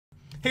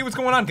Hey, what's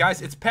going on,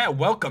 guys? It's Pat.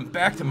 Welcome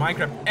back to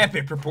Minecraft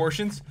Epic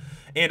Proportions.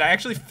 And I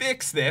actually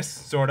fixed this,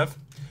 sort of.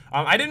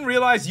 I didn't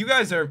realize you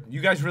guys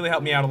really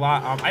helped me out a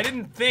lot. I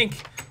didn't think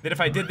that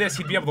if I did this,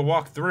 he'd be able to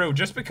walk through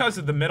just because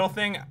of the middle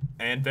thing.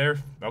 And there,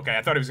 okay,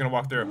 I thought he was gonna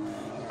walk through.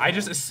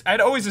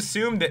 I'd always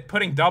assumed that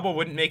putting double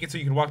wouldn't make it so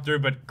you could walk through,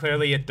 but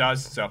clearly it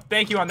does. So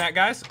thank you on that,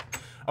 guys.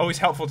 Always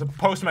helpful to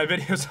post my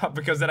videos up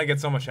because then I get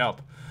so much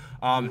help.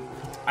 I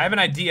have an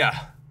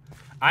idea.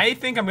 I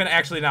think I'm gonna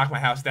actually knock my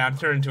house down,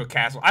 turn it into a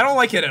castle. I don't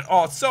like it at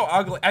all. It's so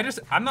ugly.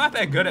 I'm not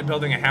that good at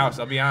building a house,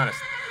 I'll be honest.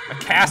 A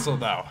castle,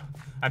 though.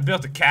 I've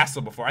built a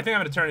castle before. I think I'm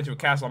gonna turn it into a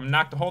castle. I'm gonna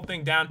knock the whole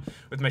thing down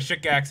with my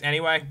pickaxe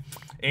anyway.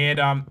 And,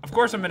 of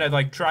course I'm gonna,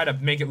 like, try to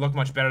make it look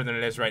much better than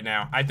it is right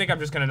now. I think I'm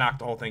just gonna knock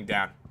the whole thing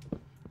down.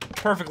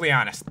 Perfectly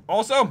honest.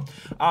 Also,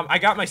 I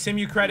got my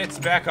Simu credits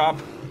back up.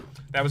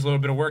 That was a little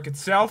bit of work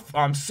itself.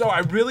 So I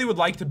really would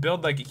like to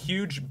build like a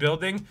huge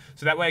building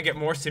so that way I get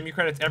more Simu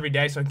credits every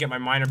day so I can get my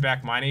miner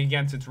back mining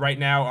again, since right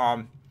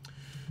now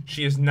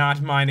she is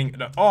not mining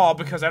at all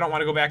because I don't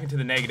want to go back into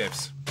the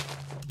negatives.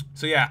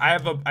 So yeah,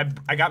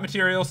 I got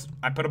materials.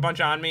 I put a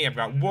bunch on me. I've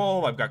got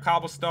wool, I've got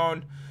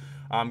cobblestone,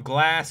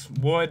 glass,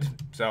 wood.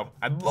 So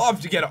I'd love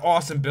to get an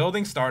awesome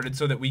building started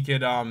so that we could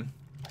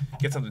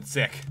get something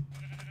sick.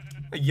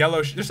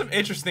 Yellow, there's some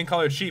interesting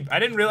colored sheep. I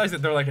didn't realize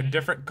that they're like a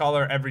different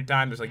color every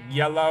time. There's like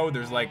yellow,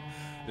 there's like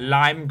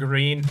lime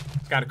green.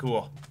 It's kind of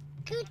cool.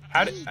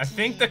 I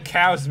think the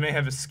cows may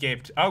have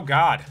escaped. Oh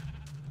god.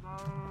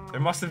 There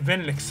must have been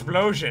an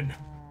explosion.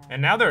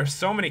 And now there are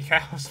so many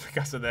cows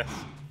because of this.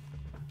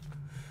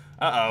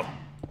 Uh-oh.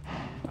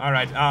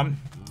 Alright,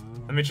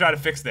 let me try to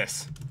fix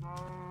this.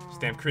 These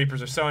damn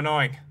creepers are so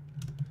annoying.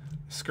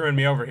 Screwing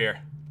me over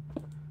here.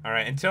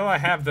 Alright, until I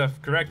have the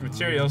correct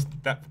materials,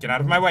 get out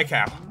of my way,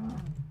 cow.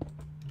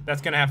 That's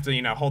gonna have to,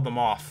 you know, hold them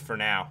off for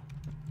now.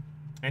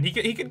 And he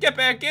could get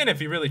back in if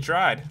he really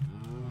tried.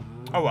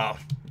 Oh well.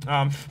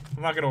 I'm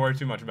not gonna worry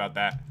too much about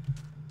that.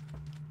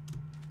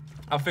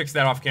 I'll fix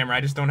that off camera.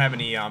 I just don't have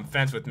any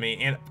fence with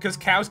me. And because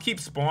cows keep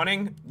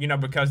spawning, you know,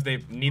 because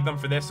they need them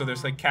for this, so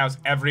there's like cows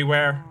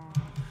everywhere.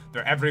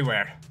 They're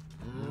everywhere.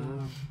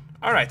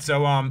 Alright,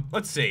 so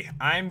let's see.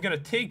 I'm gonna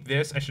take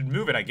this. I should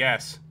move it, I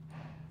guess.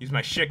 Use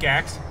my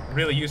pickaxe.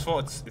 Really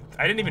useful.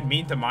 I didn't even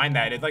mean to mine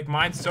that. It like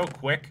mines so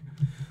quick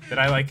that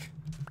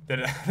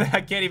that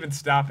I can't even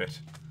stop it.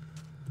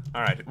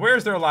 Alright, where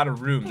is there a lot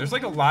of room? There's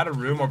like a lot of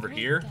room over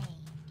here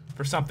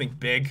for something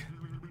big.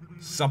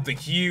 Something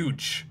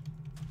huge.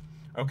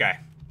 Okay.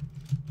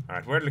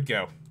 Alright, where did it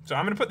go? So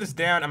I'm gonna put this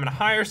down, I'm gonna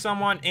hire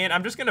someone, and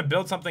I'm just gonna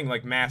build something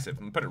like massive.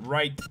 I'm gonna put it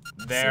right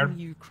there.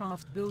 And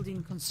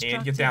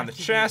get down the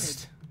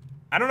chest.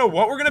 I don't know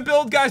what we're gonna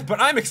build, guys, but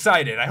I'm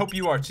excited. I hope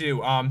you are too.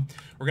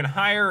 We're gonna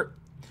hire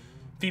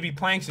Phoebe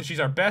Plank since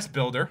she's our best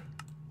builder.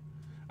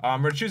 We're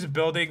gonna choose a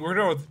building. We're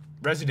gonna go with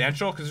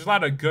residential because there's a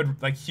lot of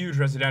good, like, huge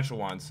residential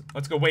ones.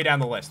 Let's go way down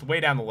the list. Way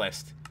down the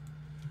list.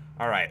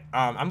 All right.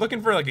 I'm looking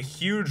for like a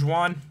huge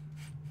one.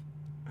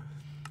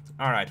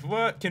 All right.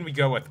 What can we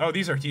go with? Oh,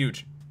 these are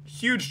huge.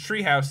 Huge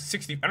treehouse.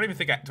 60. I don't even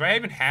think do I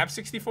even have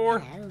 64?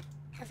 Hello.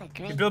 Have a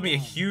great You build me a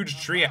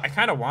huge tree. I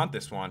kind of want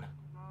this one.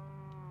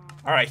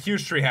 All right,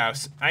 huge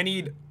treehouse. I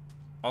need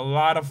a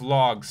lot of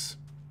logs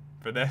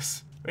for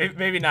this.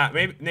 Maybe not.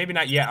 Maybe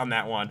not yet on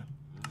that one.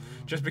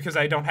 Just because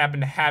I don't happen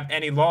to have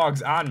any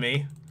logs on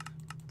me.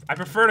 I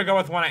prefer to go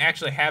with one I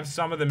actually have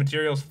some of the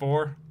materials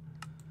for.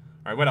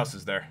 Alright, what else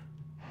is there?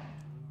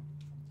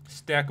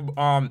 Stack,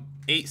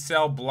 8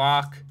 cell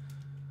block.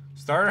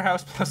 Starter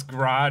house plus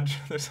garage.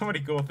 There's so many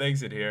cool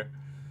things in here.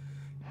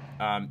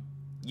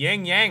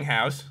 Yang Yang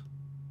house.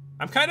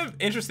 I'm kind of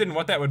interested in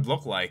what that would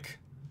look like.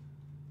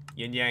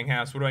 Yin Yang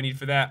house. What do I need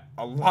for that?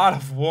 A lot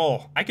of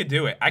wool. I could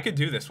do it. I could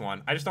do this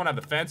one. I just don't have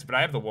the fence, but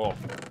I have the wool.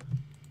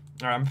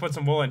 Alright, I'm gonna put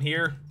some wool in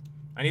here.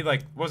 I need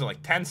like, what was it,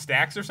 like 10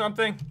 stacks or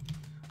something?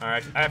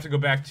 Alright, I have to go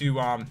back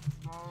to,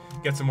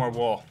 get some more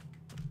wool.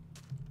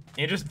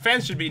 And just,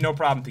 fence should be no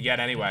problem to get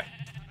anyway.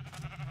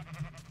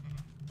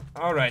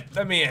 Alright,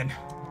 let me in.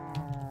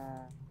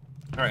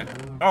 Alright.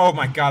 Oh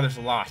my god, there's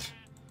a lot.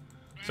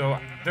 So,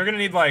 they're gonna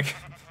need like,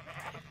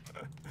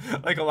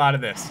 like a lot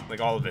of this.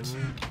 Like all of it.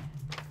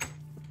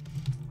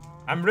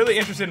 I'm really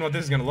interested in what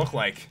this is gonna look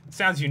like. It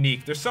sounds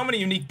unique. There's so many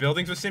unique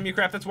buildings with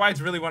SimuCraft, that's why it's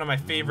really one of my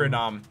favorite,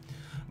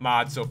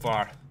 mods so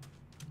far.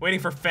 Waiting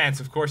for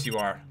fence, of course you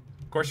are.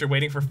 Of course you're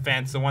waiting for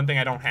fence, the one thing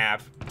I don't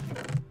have.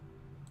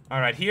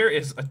 Alright, here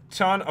is a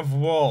ton of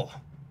wool.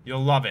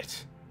 You'll love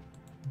it.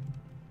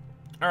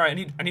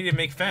 Alright, I need to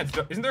make fence.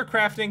 Isn't there a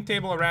crafting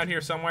table around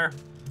here somewhere?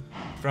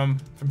 From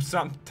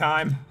some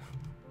time?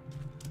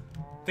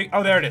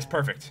 Oh, there it is,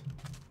 perfect.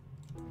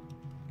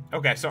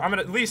 Okay, so I'm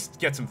gonna at least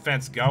get some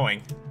fence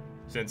going,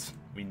 since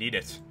we need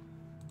it.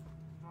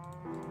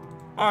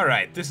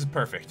 Alright, this is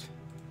perfect.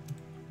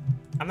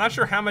 I'm not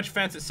sure how much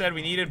fence it said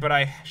we needed, but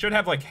I should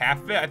have like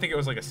half of it. I think it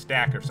was like a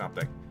stack or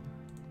something.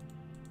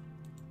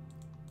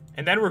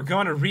 And then we're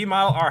going to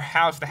remodel our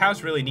house. The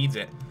house really needs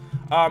it.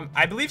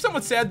 I believe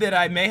someone said that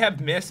I may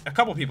have missed, a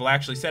couple people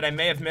actually said I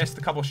may have missed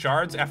a couple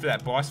shards after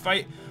that boss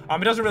fight.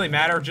 It doesn't really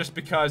matter just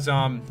because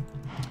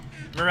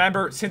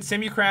remember, since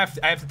Simucraft,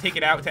 I have to take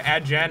it out to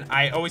add gen,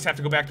 I always have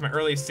to go back to my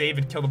earliest save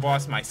and kill the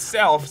boss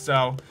myself,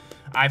 so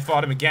I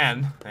fought him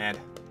again, and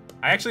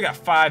I actually got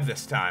 5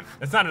 this time.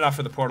 That's not enough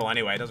for the portal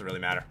anyway, it doesn't really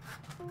matter.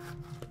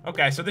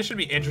 Okay, so this should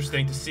be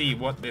interesting to see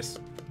what this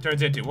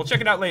turns into. We'll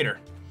check it out later.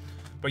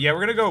 But yeah,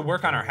 we're gonna go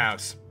work on our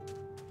house.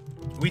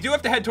 We do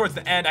have to head towards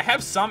the end. I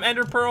have some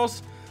ender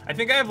pearls. I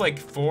think I have like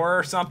 4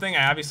 or something.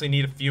 I obviously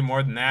need a few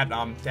more than that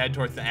to head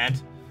towards the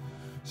end.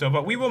 So,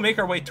 but we will make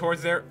our way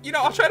towards there. You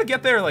know, I'll try to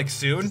get there like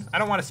soon. I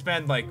don't want to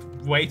spend like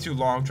way too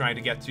long trying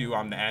to get to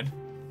the end.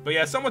 But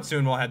yeah, somewhat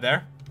soon we'll head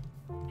there.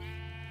 All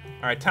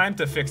right, time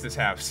to fix this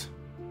house.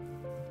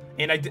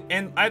 And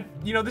I,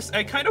 you know,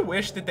 I kind of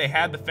wish that they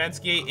had the fence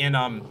gate in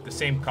the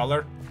same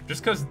color,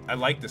 just because I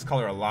like this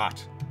color a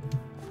lot.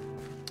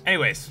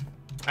 Anyways,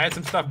 I had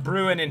some stuff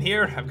brewing in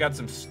here. I've got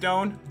some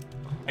stone.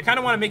 I kind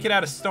of want to make it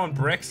out of stone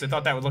bricks. I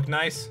thought that would look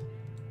nice.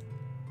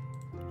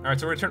 All right,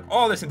 so we're gonna turn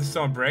all this into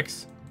stone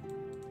bricks.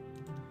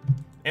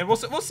 And we'll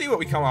see what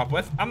we come up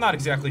with. I'm not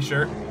exactly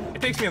sure.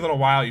 It takes me a little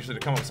while usually to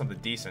come up with something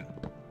decent.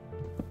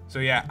 So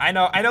yeah, I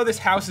know this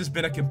house has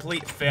been a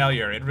complete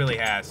failure. It really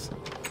has.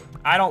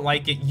 I don't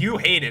like it. You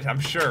hate it, I'm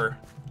sure.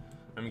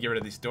 Let me get rid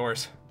of these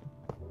doors.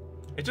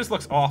 It just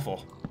looks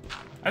awful.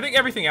 I think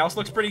everything else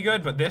looks pretty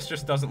good, but this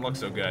just doesn't look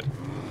so good.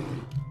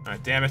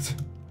 Alright, damn it.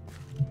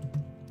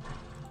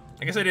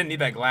 I guess I didn't need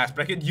that glass,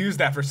 but I could use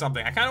that for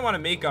something. I kind of want to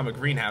make a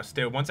greenhouse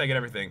too, once I get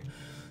everything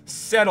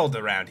settled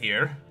around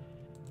here.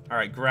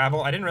 Alright,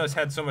 gravel. I didn't realize I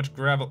had so much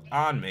gravel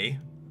on me,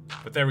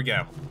 but there we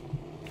go.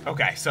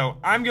 Okay, so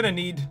I'm gonna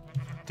need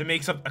to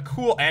make a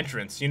cool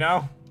entrance, you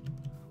know?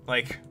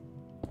 Like,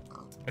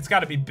 it's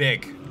gotta be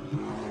big.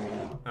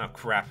 Oh,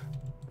 crap.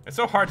 It's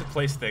so hard to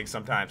place things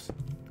sometimes.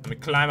 Let me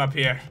climb up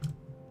here.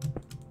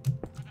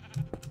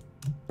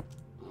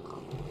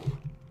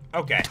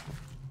 Okay.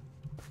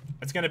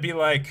 It's gonna be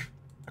like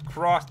a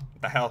cross.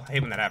 What the hell? I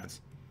hate when that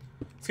happens.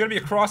 It's gonna be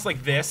a cross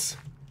like this.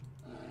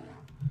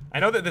 I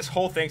know that this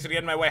whole thing's gonna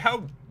get in my way.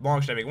 How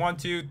long should I make? 1,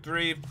 2,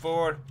 3,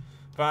 4,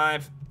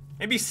 5,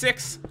 maybe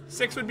 6.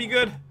 6 would be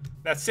good.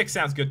 That 6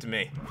 sounds good to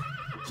me.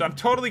 So I'm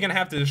totally gonna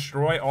have to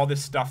destroy all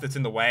this stuff that's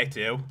in the way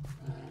too.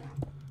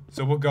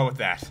 So we'll go with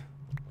that.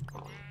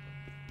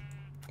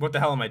 What the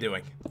hell am I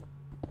doing?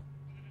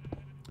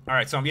 All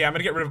right, so yeah, I'm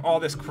gonna get rid of all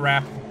this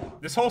crap.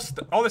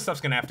 All this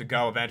stuff's gonna have to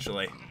go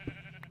eventually.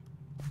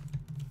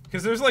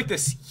 Because there's like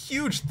this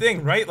huge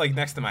thing right like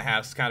next to my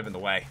house, kind of in the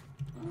way.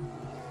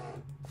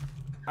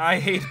 I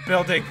hate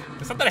building.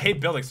 It's not that I hate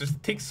buildings, it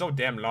just takes so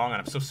damn long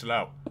and I'm so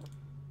slow.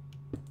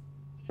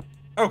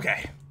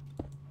 Okay.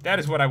 That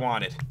is what I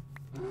wanted.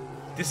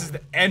 This is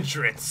the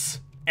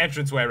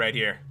entranceway right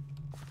here.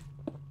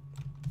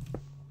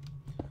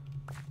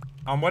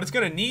 What it's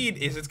gonna need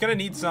is it's gonna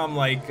need some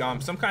like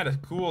some kind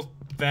of cool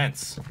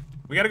fence.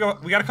 We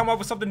gotta come up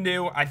with something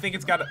new. I think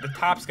the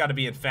top's gotta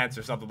be in fence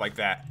or something like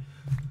that.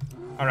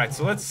 Alright,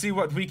 so let's see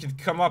what we can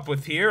come up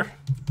with here.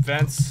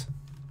 Fence.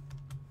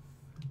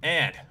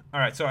 And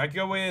alright, so I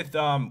go with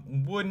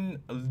wooden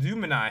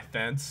alumini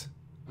fence.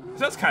 So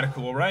that's kinda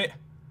cool, right?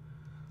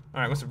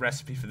 Alright, what's the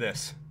recipe for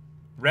this?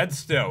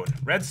 Redstone.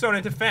 Redstone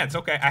into fence.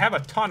 Okay, I have a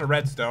ton of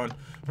redstone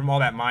from all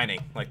that mining.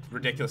 Like,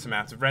 ridiculous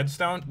amounts of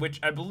redstone, which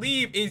I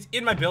believe is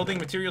in my building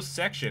materials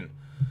section.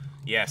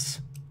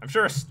 Yes. I'm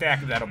sure a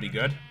stack of that'll be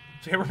good.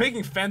 So yeah, we're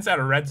making fence out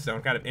of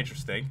redstone. Kind of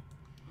interesting.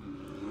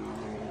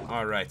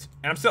 Alright.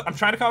 And I'm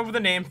trying to come up with a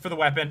name for the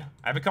weapon.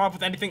 I haven't come up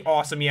with anything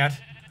awesome yet.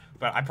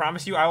 But I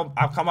promise you I'll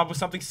come up with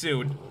something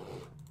soon.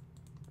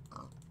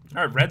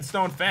 Alright,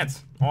 redstone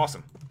fence.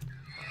 Awesome.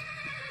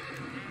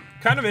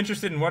 Kind of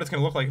interested in what it's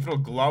gonna look like, if it'll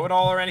glow at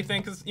all or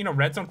anything, because, you know,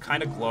 redstone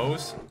kind of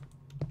glows.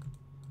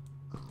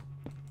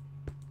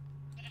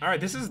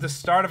 Alright, this is the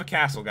start of a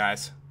castle,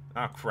 guys.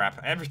 Oh,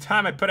 crap. Every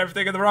time I put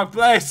everything in the wrong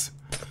place!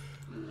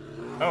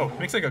 Oh, it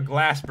makes like a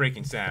glass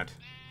breaking sound.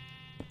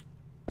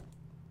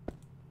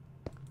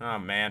 Oh,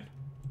 man.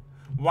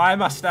 Why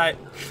must I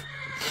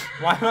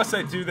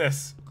do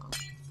this?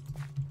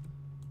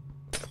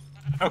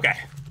 Okay.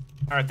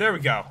 Alright, there we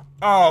go.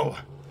 Oh!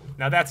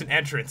 Now that's an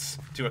entrance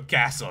to a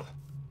castle.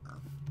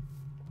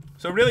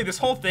 So really, this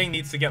whole thing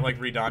needs to get, like,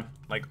 redone.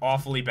 Like,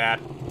 awfully bad.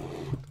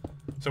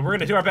 So we're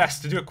gonna do our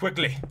best to do it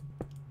quickly.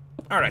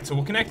 Alright, so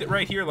we'll connect it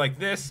right here like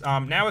this.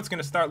 Now it's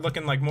gonna start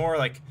looking like more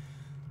like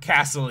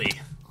castle-y.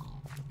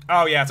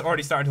 Oh yeah, it's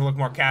already starting to look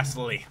more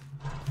castle-y.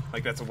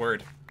 Like that's a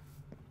word.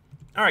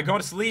 Alright,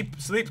 going to sleep.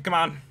 Sleep, come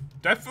on.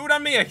 Do I have food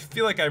on me? I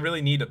feel like I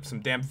really need some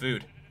damn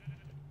food.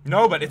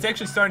 No, but it's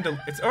actually starting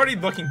to... It's already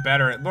looking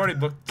better. It already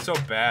looked so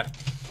bad.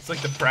 It's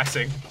like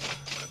depressing.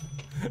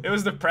 It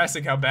was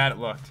depressing how bad it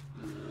looked.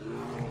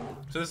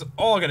 So this is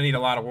all gonna need a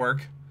lot of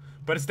work.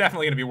 But it's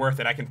definitely gonna be worth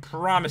it. I can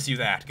promise you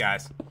that,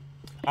 guys.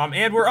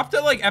 And we're up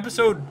to like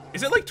episode...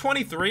 Is it like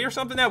 23 or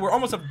something now? We're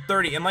almost up to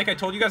 30. And like I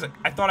told you guys,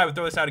 I thought I would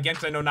throw this out again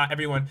because I know not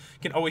everyone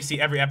can always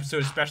see every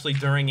episode, especially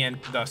during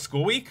the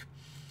school week.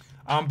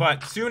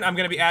 But soon I'm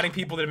going to be adding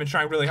people that have been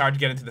trying really hard to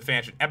get into the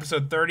faction.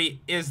 Episode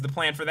 30 is the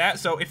plan for that.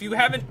 So if you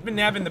haven't been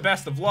having the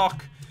best of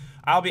luck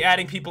I'll be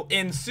adding people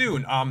in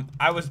soon. I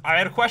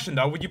had a question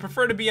though. Would you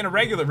prefer to be in a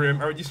regular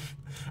room, or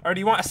do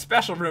you want a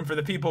special room for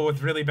the people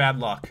with really bad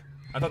luck?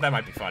 I thought that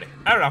might be funny.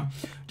 I don't know.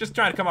 Just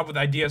trying to come up with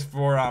ideas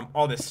for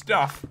all this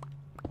stuff.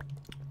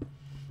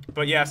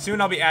 But yeah,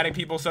 soon I'll be adding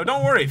people, so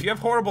don't worry. If you have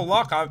horrible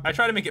luck, I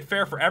try to make it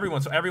fair for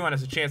everyone, so everyone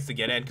has a chance to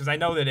get in, because I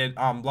know that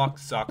luck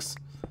sucks.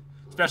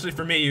 Especially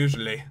for me,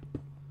 usually.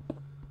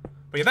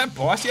 But yeah, that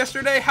boss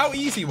yesterday, how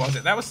easy was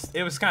it?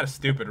 It was kind of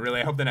stupid,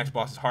 really. I hope the next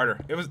boss is harder.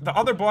 It was the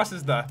other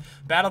bosses, the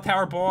Battle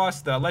Tower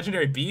boss, the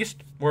Legendary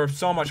Beast, were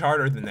so much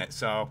harder than that,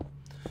 so...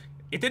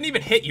 It didn't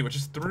even hit you, it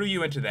just threw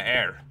you into the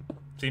air.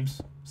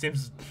 Seems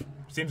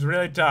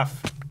really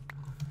tough.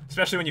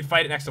 Especially when you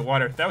fight it next to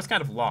water. That was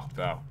kind of luck,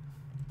 though.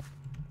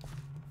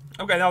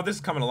 Okay, now this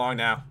is coming along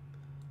now.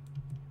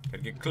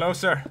 Gotta get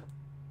closer.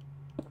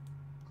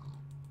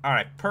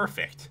 Alright,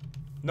 perfect.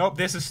 Nope,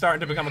 this is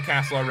starting to become a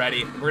castle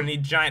already. We're gonna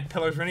need giant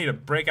pillars. We're gonna need to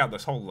break out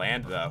this whole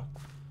land, though.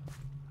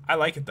 I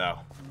like it, though.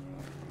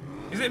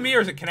 Is it me, or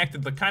is it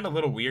connected? Look kind of a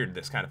little weird,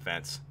 this kind of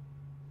fence.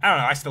 I don't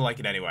know, I still like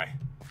it anyway.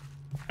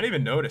 I didn't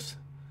even notice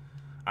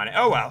on it.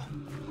 Oh, well.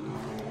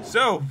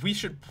 So, we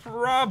should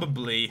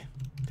probably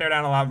tear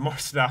down a lot more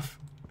stuff.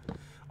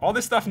 All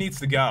this stuff needs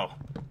to go.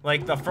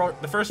 Like, the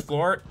first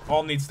floor,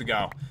 all needs to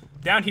go.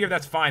 Down here,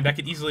 that's fine. That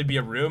could easily be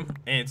a room.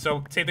 And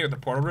so, same thing with the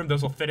portal room.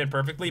 Those will fit in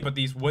perfectly. But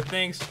these wood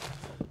things,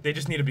 they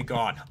just need to be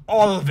gone.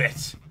 All of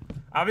it.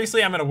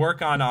 Obviously, I'm going to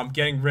work on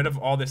getting rid of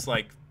all this,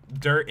 like,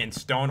 dirt and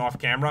stone off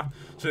camera.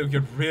 So we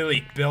could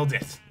really build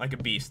it like a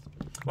beast.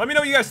 Let me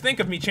know what you guys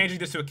think of me changing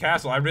this to a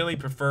castle. I really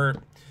prefer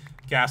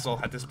castle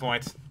at this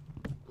point.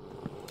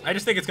 I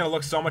just think it's going to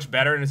look so much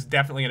better, and it's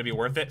definitely going to be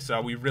worth it.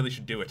 So we really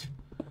should do it.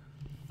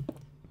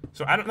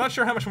 So I'm not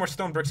sure how much more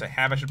stone bricks I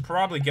have. I should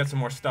probably get some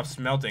more stuff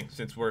smelting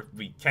since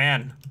we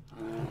can.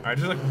 Alright,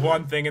 there's like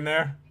one thing in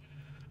there.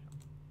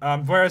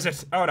 Where is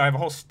it? Oh, no, I have a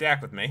whole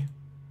stack with me.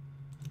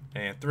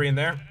 And 3 in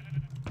there.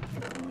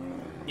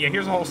 Yeah,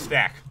 here's a whole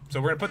stack. So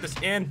we're gonna put this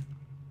in.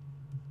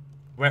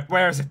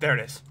 Where is it? There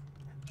it is.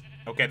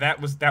 Okay,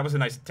 that was a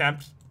nice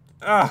attempt.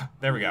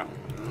 There we go.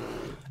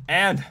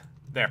 And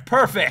there,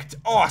 perfect,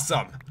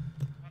 awesome.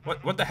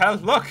 What the hell?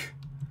 Look,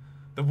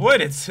 the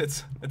wood.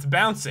 It's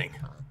bouncing.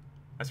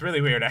 That's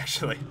really weird,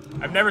 actually.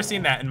 I've never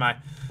seen that in my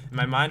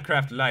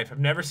Minecraft life. I've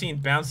never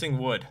seen bouncing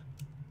wood.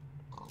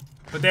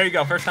 But there you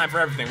go, first time for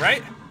everything,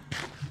 right?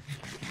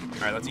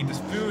 Alright, let's eat this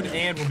food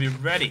and we'll be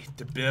ready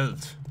to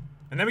build.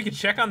 And then we can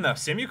check on the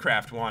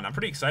Simucraft one. I'm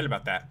pretty excited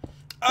about that.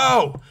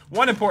 Oh,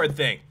 one important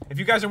thing. If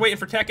you guys are waiting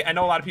for tech, I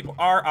know a lot of people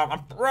are.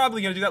 I'm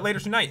probably gonna do that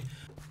later tonight.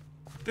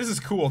 This is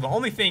cool. The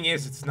only thing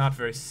is it's not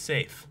very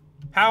safe.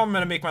 How I'm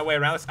gonna make my way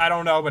around this, I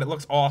don't know, but it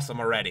looks awesome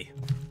already.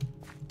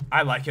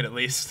 I like it, at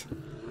least.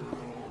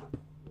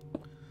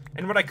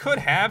 And what I could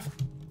have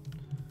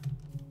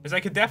is I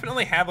could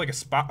definitely have like a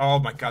spot. Oh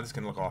my god, this is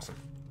gonna look awesome.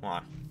 Hold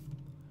on.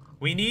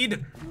 We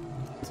need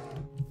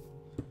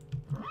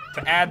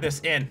to add this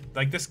in.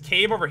 Like, this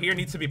cave over here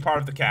needs to be part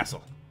of the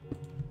castle,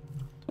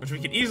 which we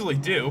could easily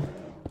do.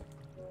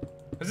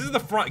 This is the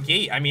front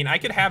gate. I mean, I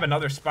could have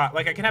another spot.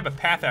 Like, I can have a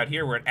path out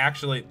here where the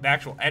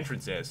actual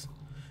entrance is,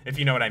 if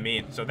you know what I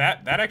mean. So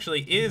that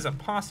actually is a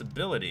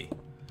possibility.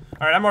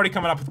 All right, I'm already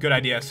coming up with good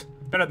ideas.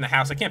 Better than the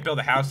house. I can't build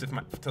a house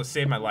to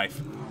save my life.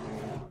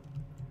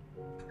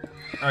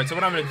 All right, so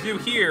what I'm gonna do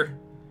here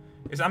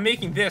is I'm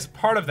making this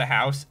part of the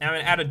house, and I'm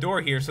gonna add a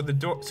door here, so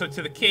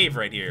to the cave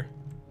right here.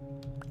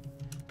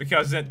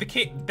 Because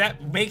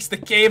that makes the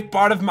cave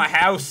part of my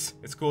house.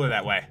 It's cooler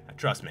that way.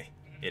 Trust me,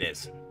 it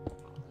is.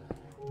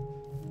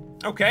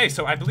 Okay,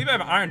 so I believe I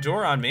have an iron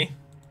door on me.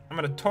 I'm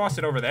gonna toss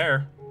it over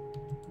there.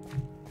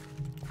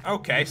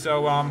 Okay,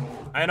 so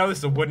I know this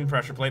is a wooden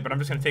pressure plate, but I'm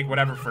just gonna take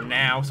whatever for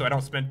now, so I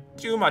don't spend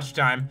too much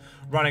time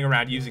running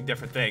around using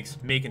different things,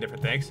 making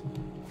different things.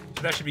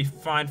 So that should be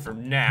fine for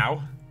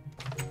now.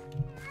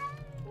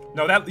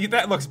 No,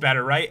 that looks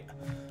better, right?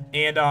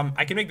 And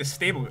I can make the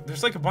stable.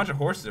 There's like a bunch of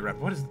horses around.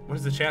 What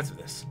is the chance of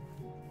this?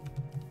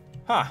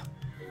 Huh?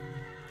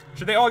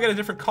 Should they all get a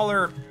different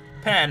color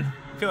pen?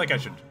 I feel like I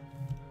should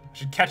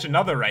catch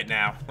another right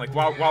now, like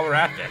while we're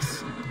at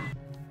this.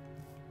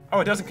 Oh,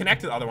 it doesn't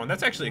connect to the other one.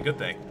 That's actually a good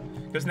thing,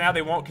 because now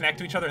they won't connect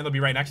to each other and they'll be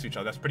right next to each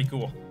other. That's pretty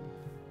cool.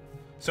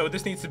 So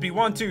this needs to be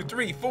 1, 2,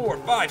 3, 4,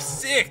 5,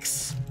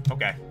 6.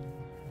 Okay.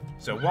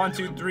 So 1,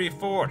 2, 3,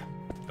 4,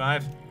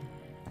 5,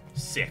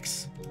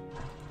 6.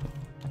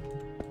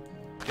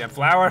 Damn,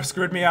 flour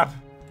screwed me up.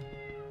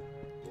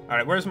 All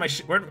right, where's my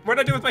what'd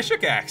I do with my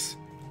pickaxe?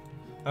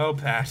 Oh,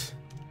 Pat.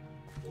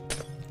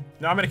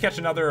 No, I'm gonna catch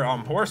another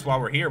horse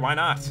while we're here. Why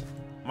not?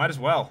 Might as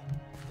well.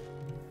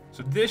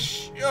 So this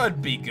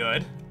should be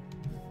good.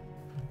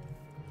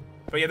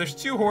 But yeah, there's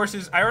 2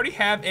 horses. I already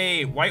have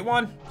a white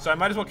one, so I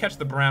might as well catch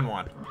the brown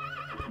one.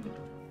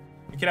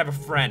 You could have a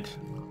friend.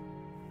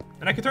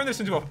 And I could turn this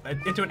into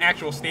an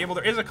actual stable.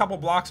 There is a couple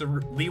blocks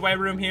of leeway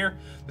room here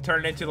to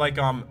turn it into like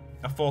a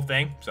full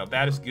thing, so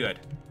that is good.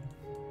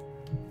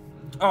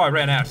 Oh, I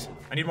ran out.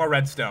 I need more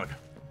redstone.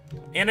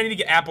 And I need to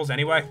get apples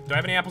anyway. Do I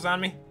have any apples on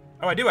me?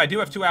 Oh, I do. I do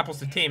have 2 apples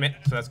to tame it,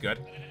 so that's good.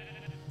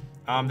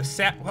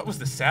 What was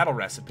the saddle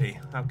recipe?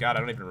 Oh god, I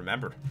don't even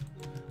remember.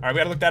 Alright, we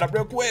gotta look that up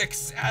real quick.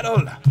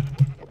 Saddle!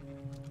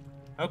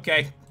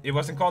 Okay, it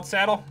wasn't called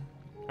saddle?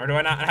 Or do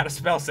I not know how to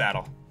spell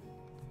saddle?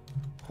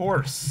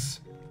 Horse.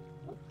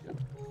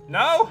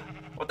 No?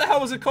 What the hell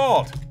was it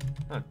called?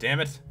 Oh, damn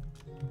it.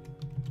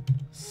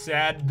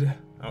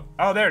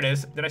 Oh, there it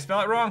is. Did I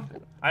spell it wrong?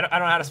 I don't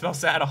know how to spell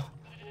saddle.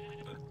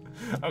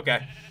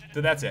 Okay,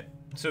 so that's it.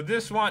 So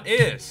this one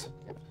is...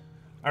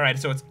 Alright,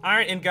 so it's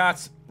iron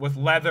ingots with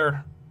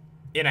leather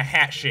in a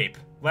hat shape.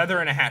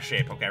 Leather in a hat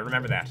shape. Okay,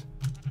 remember that.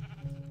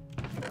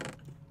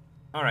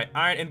 Alright,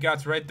 iron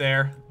ingots right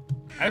there.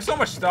 I have so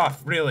much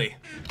stuff, really.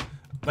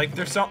 Like,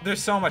 there's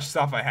so much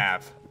stuff I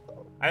have.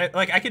 I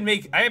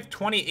have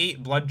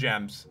 28 blood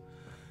gems.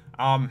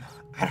 I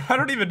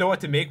don't even know what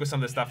to make with some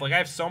of this stuff. Like, I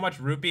have so much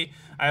rupee.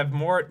 I have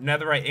more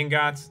netherite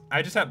ingots.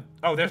 I just have...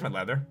 Oh, there's my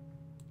leather.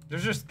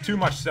 There's just too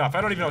much stuff.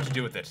 I don't even know what to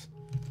do with it.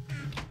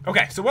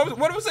 Okay, so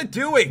what was I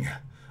doing?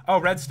 Oh,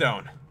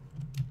 redstone.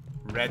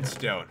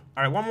 Redstone.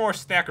 Alright, one more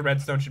stack of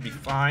redstone should be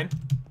fine.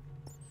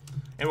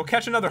 And we'll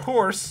catch another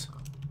horse.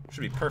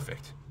 Should be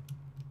perfect.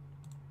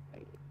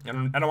 I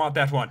don't want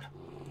that one.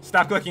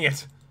 Stop clicking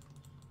it.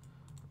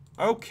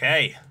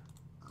 Okay.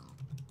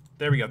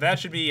 There we go. That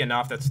should be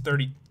enough. That's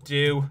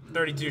 32.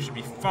 32 should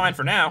be fine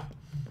for now.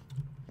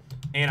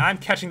 And I'm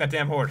catching that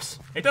damn horse.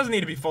 It doesn't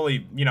need to be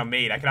fully, you know,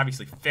 made. I can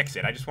obviously fix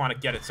it. I just want to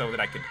get it so that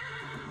I could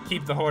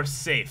keep the horse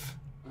safe.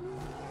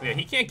 Yeah,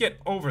 he can't get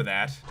over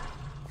that,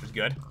 which is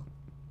good.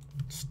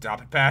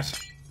 Stop it, Pat.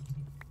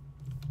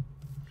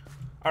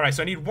 Alright,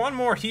 so I need one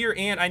more here,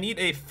 and I need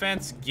a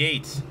fence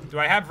gate. Do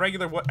I have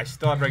regular wood? I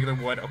still have regular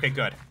wood. Okay,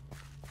 good.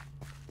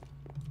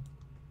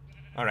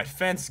 Alright,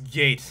 fence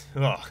gate.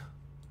 Ugh.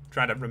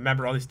 Trying to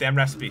remember all these damn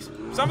recipes.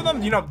 Some of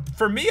them, you know,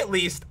 for me at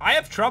least, I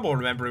have trouble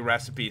remembering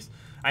recipes.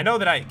 I know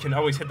that I can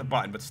always hit the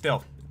button, but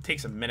still, it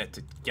takes a minute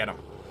to get them.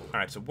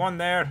 Alright, so one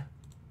there.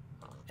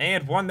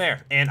 And one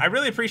there. And I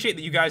really appreciate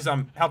that you guys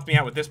helped me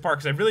out with this part,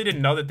 because I really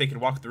didn't know that they could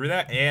walk through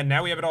that, and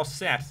now we have it all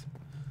set.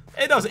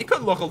 It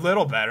could look a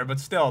little better, but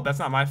still, that's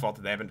not my fault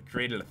that they haven't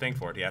created a thing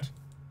for it yet.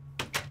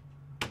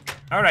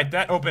 Alright,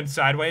 that opened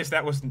sideways.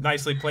 That was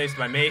nicely placed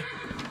by me.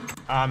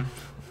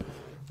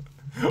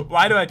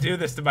 Why do I do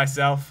this to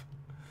myself?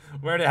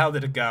 Where the hell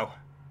did it go?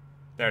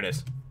 There it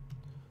is.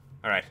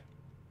 Alright.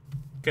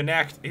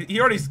 Connect. He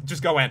already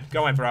just go in.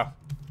 Go in, bro.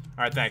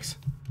 Alright, thanks.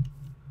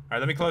 Alright,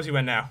 let me close you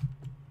in now.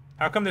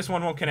 How come this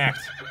one won't connect?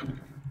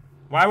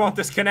 Why won't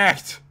this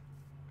connect?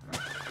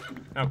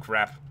 Oh,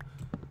 crap.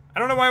 I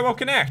don't know why it won't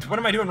connect. What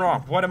am I doing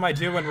wrong? What am I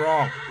doing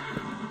wrong?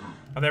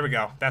 Oh, there we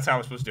go. That's how I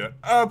was supposed to do it.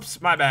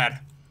 Oops, my bad.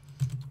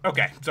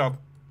 Okay, so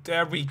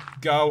there we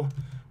go.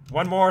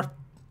 One more.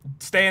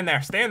 Stay in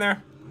there. Stay in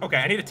there. Okay,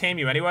 I need to tame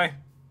you anyway.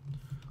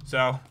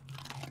 So.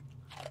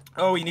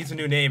 Oh, he needs a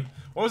new name.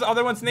 What was the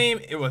other one's name?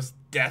 It was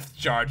Death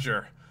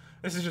Charger.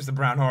 This is just a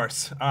brown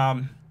horse.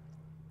 Oh,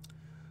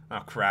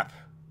 crap.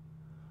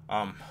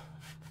 I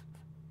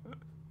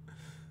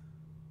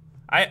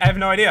have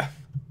no idea.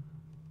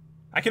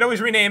 I can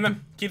always rename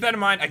him. Keep that in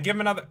mind. I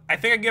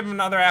think I give him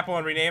another apple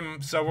and rename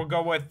him, so we'll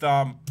go with,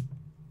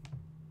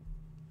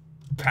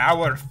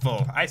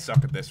 Powerful. I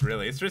suck at this,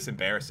 really. It's just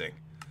embarrassing.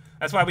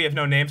 That's why we have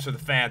no names for the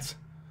fans.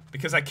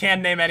 Because I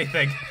can't name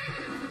anything.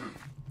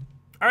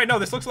 Alright, no,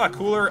 this looks a lot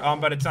cooler,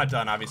 but it's not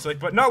done, obviously.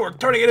 But no, we're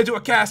turning it into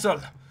a castle.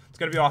 It's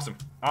gonna be awesome.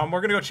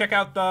 We're gonna go check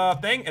out the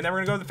thing, and then we're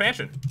gonna go to the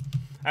fashion.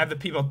 I have the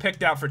people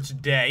picked out for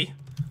today.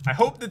 I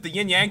hope that the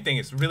yin-yang thing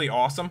is really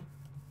awesome.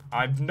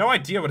 I have no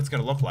idea what it's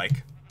gonna look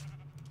like.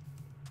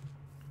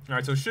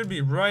 Alright, so it should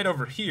be right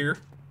over here.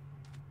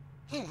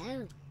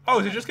 Hello. Oh,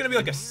 is it just gonna be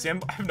like a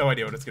symbol? I have no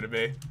idea what it's gonna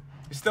be.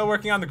 You're still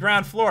working on the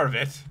ground floor of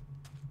it.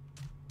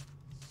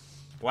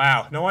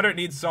 Wow, no wonder it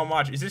needs so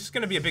much. Is this just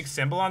gonna be a big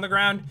symbol on the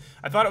ground?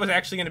 I thought it was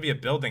actually gonna be a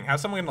building.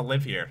 How's someone gonna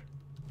live here?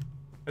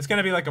 It's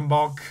gonna be like a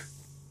monk.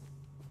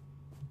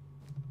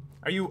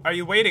 Are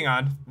you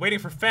waiting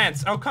for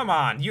fence? Oh, come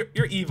on. You're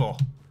evil.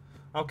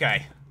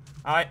 Okay.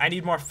 I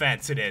need more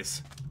fence, it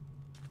is.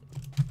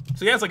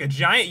 So yeah, it's like a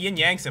giant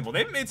yin-yang symbol.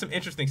 They've made some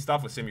interesting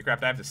stuff with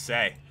Simulcraft, I have to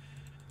say.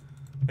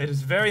 It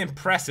is very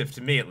impressive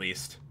to me, at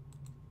least.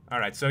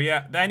 Alright, so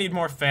yeah, I need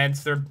more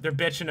fence. They're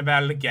bitching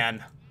about it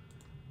again.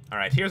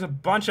 Alright, here's a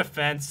bunch of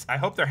fence. I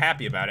hope they're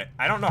happy about it.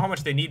 I don't know how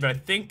much they need, but I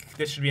think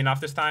this should be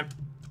enough this time.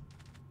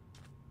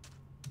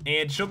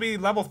 And she'll be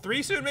level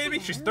 3 soon, maybe?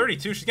 She's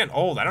 32. She's getting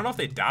old. I don't know if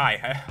they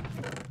die.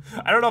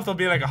 I don't know if they'll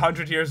be like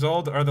 100 years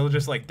old or they'll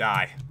just like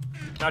die.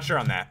 Not sure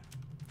on that.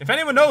 If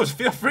anyone knows,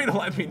 feel free to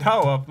let me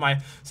know if my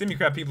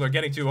Simulcraft people are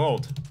getting too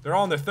old. They're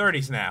all in their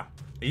 30s now.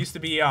 They used to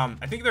be, I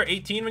think they're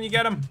 18 when you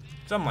get them.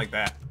 Something like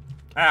that.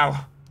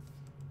 Ow.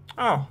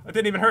 Oh, that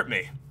didn't even hurt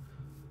me.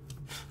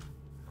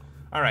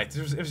 Alright,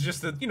 it was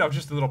just a,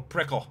 just a little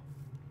prickle.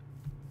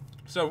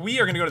 So we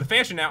are going to go to the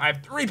fashion now. I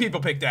have 3 people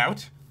picked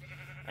out.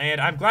 And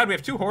I'm glad we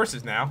have 2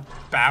 horses now.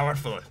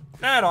 Powerful.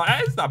 No,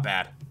 it's not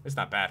bad. It's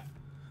not bad.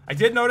 I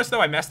did notice, though,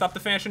 I messed up the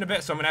fashion a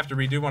bit, so I'm going to have to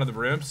redo one of the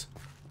rooms.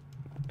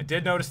 I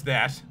did notice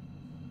that.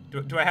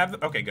 Do I have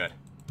the... Okay, good.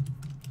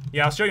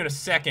 Yeah, I'll show you in a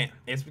second.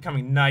 It's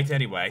becoming night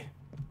anyway.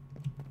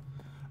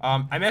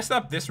 I messed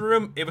up this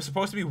room. It was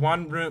supposed to be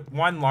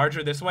one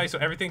larger this way, so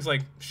everything's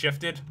like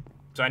shifted.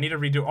 So I need to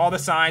redo all the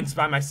signs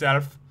by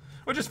myself,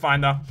 which is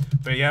fine though.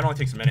 But yeah, it only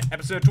takes a minute.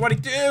 Episode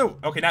 22.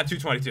 Okay, not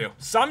 222.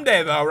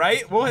 Someday though,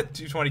 right? We'll hit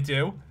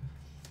 222.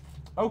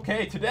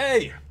 Okay,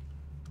 today.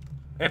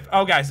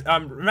 Guys,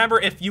 remember,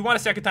 if you want a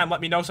second time,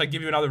 let me know so I can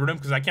give you another room,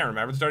 because I can't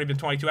remember. There's already been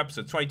 22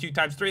 episodes. 22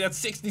 times 3, that's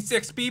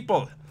 66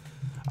 people.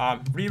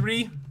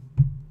 Riri,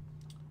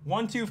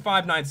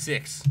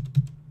 12596.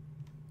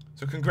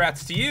 So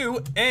congrats to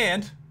you,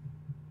 and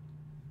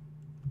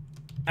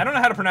I don't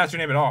know how to pronounce your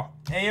name at all.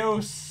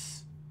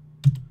 Aos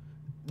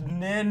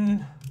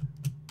Nin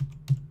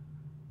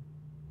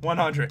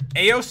 100.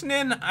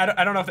 Aosnin?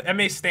 I don't know if it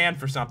may stand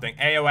for something.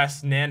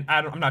 AOS Nin.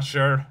 I'm not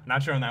sure.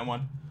 Not sure on that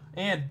one.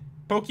 And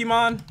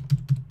Pokemon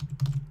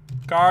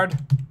card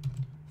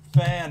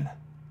fan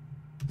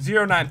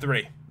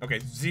 093. Okay,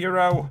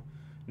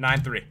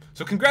 093.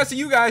 So congrats to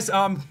you guys.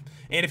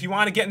 And if you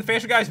want to get in the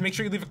fashion, guys, make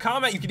sure you leave a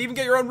comment. You can even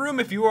get your own room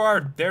if you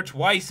are there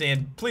twice.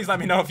 And please let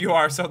me know if you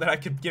are, so that I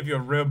could give you a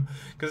room,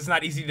 because it's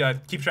not easy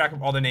to keep track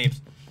of all the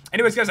names.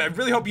 Anyways, guys, I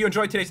really hope you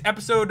enjoyed today's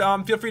episode.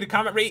 Feel free to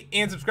comment, rate,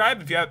 and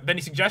subscribe. If you have any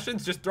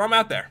suggestions, just throw them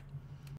out there.